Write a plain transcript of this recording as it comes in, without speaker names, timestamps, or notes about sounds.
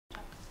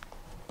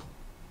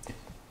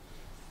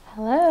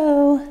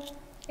Hello,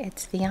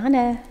 it's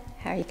Viana.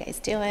 How are you guys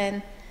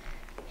doing?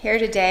 Here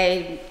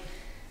today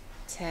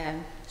to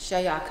show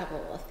y'all a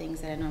couple of things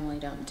that I normally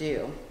don't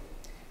do.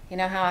 You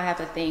know how I have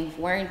a thing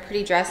for wearing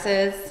pretty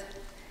dresses?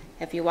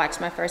 If you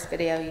watched my first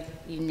video,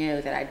 you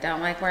know that I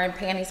don't like wearing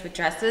panties with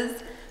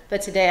dresses,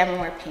 but today I'm gonna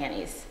wear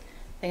panties.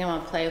 I think I'm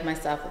gonna play with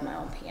myself with my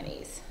own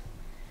panties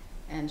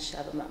and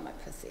shove them up my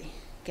pussy.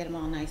 Get them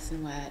all nice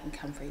and wet and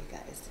come for you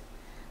guys.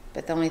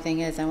 But the only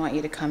thing is I want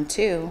you to come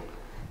too.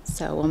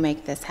 So we'll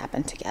make this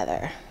happen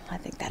together. I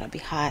think that'll be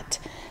hot.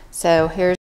 So here's